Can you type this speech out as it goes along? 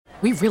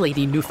We really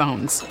need new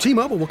phones.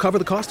 T-Mobile will cover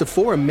the cost of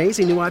 4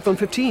 amazing new iPhone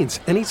 15s,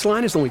 and each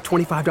line is only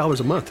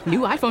 $25 a month. New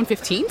iPhone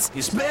 15s?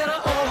 It's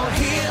better over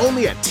here.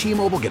 Only at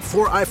T-Mobile, get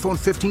 4 iPhone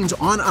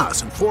 15s on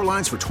us and 4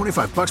 lines for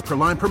 $25 per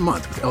line per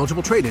month with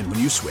eligible trade-in when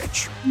you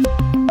switch.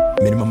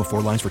 Minimum of 4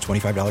 lines for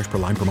 $25 per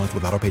line per month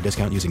with autopay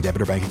discount using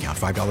debit or bank account.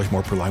 $5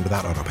 more per line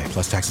without autopay,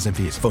 plus taxes and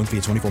fees. Phone fee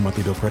at 24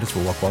 monthly bill credits for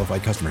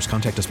well-qualified customers.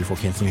 Contact us before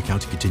canceling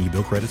account to continue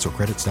bill credits or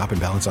credit stop and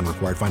balance on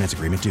required finance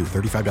agreement due.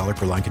 $35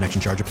 per line connection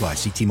charge applies.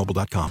 See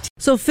T-Mobile.com.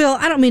 So, Phil,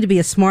 I don't mean to be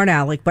a smart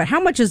aleck, but how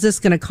much is this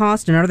going to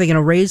cost, and are they going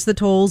to raise the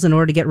tolls in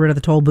order to get rid of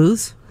the toll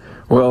booths?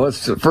 Well,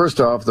 first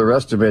off, they're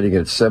estimating it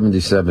at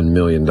 $77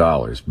 million,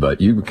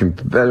 but you can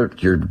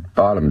bet your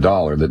bottom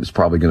dollar that it's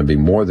probably going to be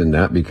more than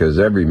that because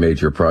every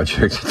major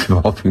project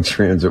involving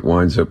transit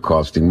winds up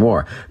costing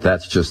more.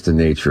 That's just the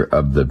nature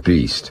of the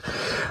beast.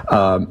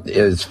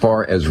 As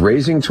far as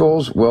raising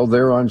tolls, well,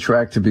 they're on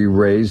track to be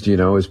raised,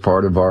 as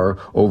part of our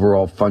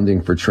overall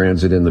funding for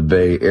transit in the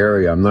Bay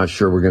Area. I'm not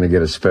sure we're going to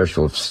get a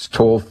special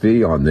toll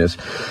fee on this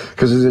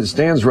because as it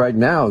stands right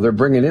now, they're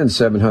bringing in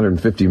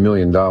 $750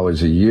 million a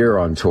year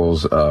on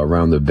tolls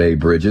around the Bay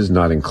Bridges,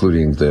 not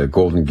including the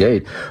Golden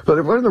Gate.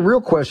 But one of the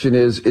real question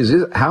is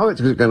how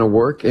it's going to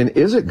work, and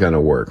is it going to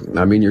work?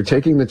 I mean, you're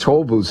taking the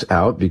toll booths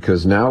out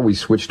because now we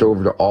switched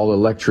over to all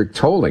electric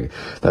tolling.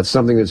 That's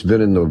something that's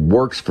been in the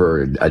works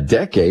for a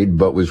decade,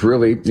 but was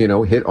really,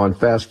 hit on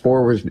fast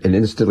forward and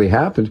instantly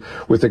happened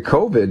with the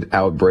COVID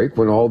outbreak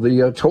when all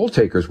the toll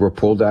takers were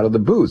pulled out of the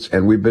booths.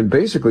 And we've been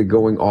basically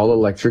going all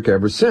electric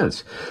ever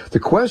since. The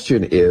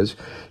question is,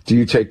 do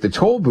you take the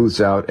toll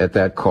booths out at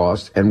that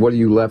cost, and what are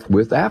you left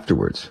with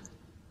afterwards?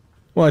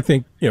 Well, I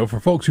think, for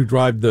folks who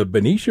drive the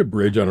Benicia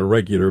Bridge on a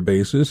regular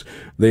basis,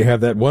 they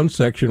have that one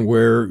section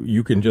where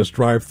you can just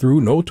drive through,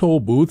 no toll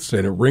booths,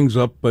 and it rings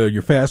up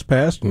your fast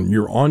pass, and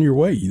you're on your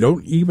way. You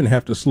don't even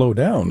have to slow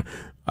down.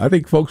 I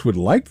think folks would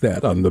like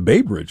that on the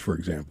Bay Bridge, for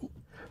example.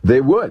 They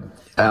would,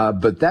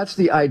 but that's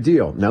the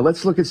ideal. Now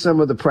let's look at some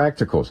of the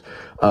practicals.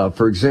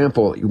 For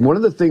example, one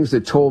of the things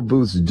that toll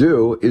booths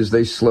do is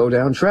they slow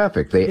down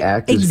traffic. They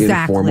act as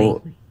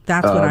informal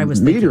That's what I was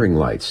thinking. Metering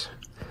lights.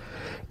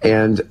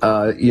 And,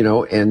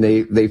 and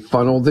they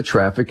funnel the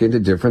traffic into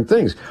different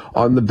things.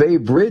 On the Bay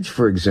Bridge,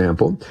 for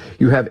example,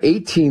 you have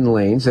 18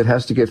 lanes that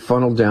has to get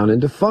funneled down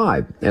into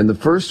 5. And the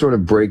first sort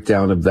of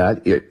breakdown of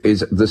that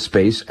is the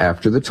space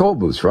after the toll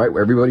booths, right?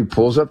 Where everybody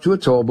pulls up to a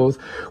toll booth,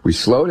 we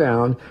slow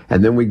down,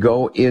 and then we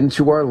go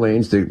into our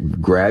lanes to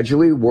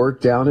gradually work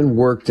down.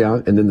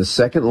 And then the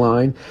second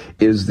line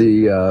is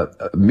the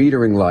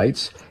metering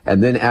lights.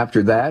 And then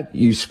after that,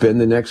 you spend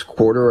the next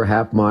quarter or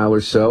half mile or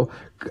so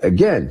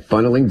again,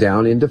 funneling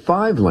down into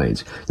 5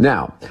 lanes.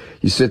 Now,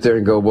 you sit there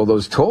and go, well,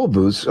 those toll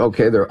booths,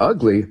 okay, they're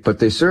ugly, but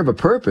they serve a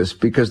purpose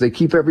because they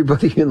keep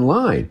everybody in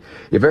line.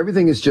 If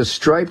everything is just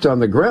striped on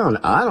the ground,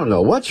 I don't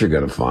know what you're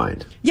going to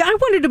find. Yeah, I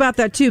wondered about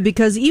that too,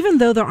 because even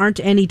though there aren't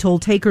any toll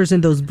takers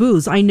in those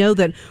booths, I know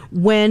that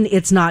when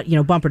it's not,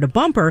 bumper to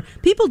bumper,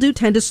 people do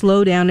tend to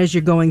slow down as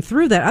you're going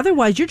through that.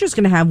 Otherwise, you're just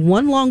going to have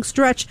one long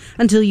stretch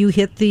until you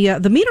hit the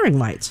metering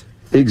lights.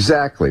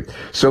 Exactly.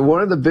 So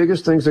one of the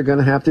biggest things they're going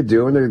to have to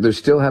do, and they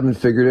still haven't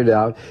figured it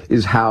out,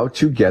 is how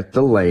to get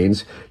the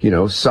lanes,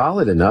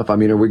 solid enough. I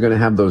mean, are we going to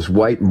have those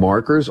white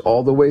markers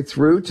all the way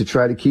through to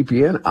try to keep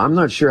you in? I'm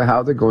not sure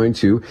how they're going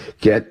to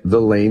get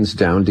the lanes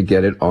down to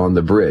get it on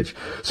the bridge.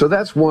 So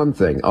that's one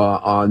thing.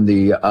 On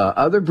the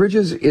other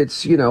bridges,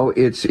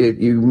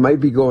 you might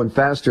be going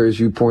faster,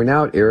 as you point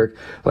out, Eric,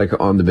 like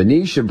on the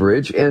Benicia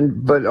Bridge,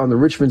 but on the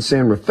Richmond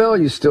San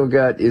Rafael, you still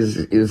got,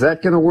 is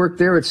that going to work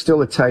there? It's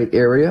still a tight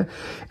area.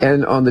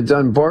 And on the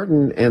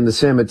Dunbarton and the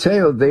San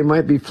Mateo, they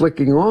might be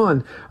flicking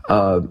on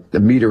the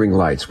metering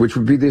lights, which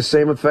would be the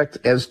same effect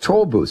as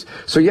toll booths.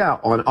 So yeah,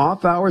 on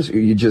off hours,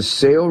 you just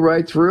sail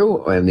right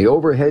through, and the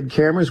overhead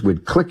cameras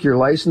would click your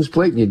license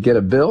plate and you'd get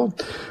a bill.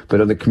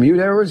 But on the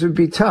commute hours, it would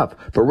be tough.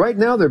 But right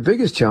now, their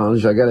biggest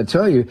challenge, I got to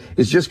tell you,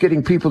 is just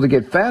getting people to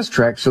get fast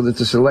tracked so that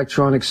this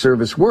electronic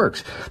service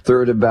works.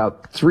 They're at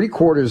about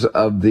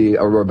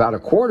a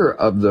quarter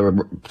of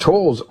the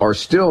tolls are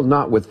still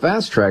not with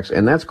fast tracks,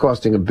 and that's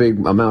costing a big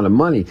amount of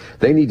money.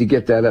 They need to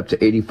get that up to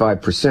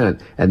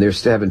 85%, and they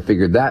still haven't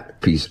figured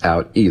that piece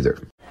out either.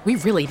 We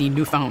really need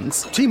new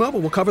phones. T-Mobile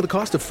will cover the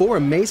cost of 4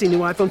 amazing new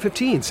iPhone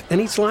 15s, and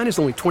each line is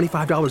only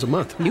 $25 a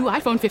month. New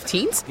iPhone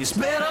 15s? It's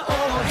better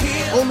over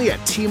here. Only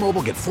at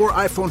T-Mobile, get 4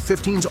 iPhone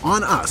 15s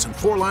on us and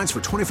 4 lines for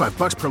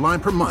 $25 per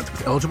line per month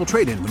with eligible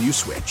trade-in when you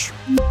switch.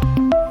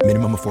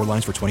 Minimum of 4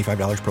 lines for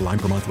 $25 per line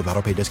per month with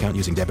autopay discount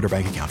using debit or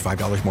bank account.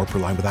 $5 more per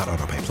line without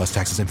autopay, plus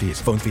taxes and fees.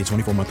 Phone fee at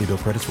 24 monthly bill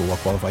credits for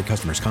well-qualified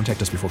customers. Contact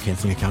us before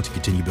canceling account to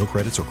continue bill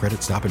credits or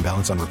credit stop and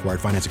balance on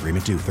required finance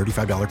agreement due.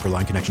 $35 per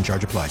line connection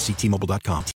charge applies. See T-Mobile.com.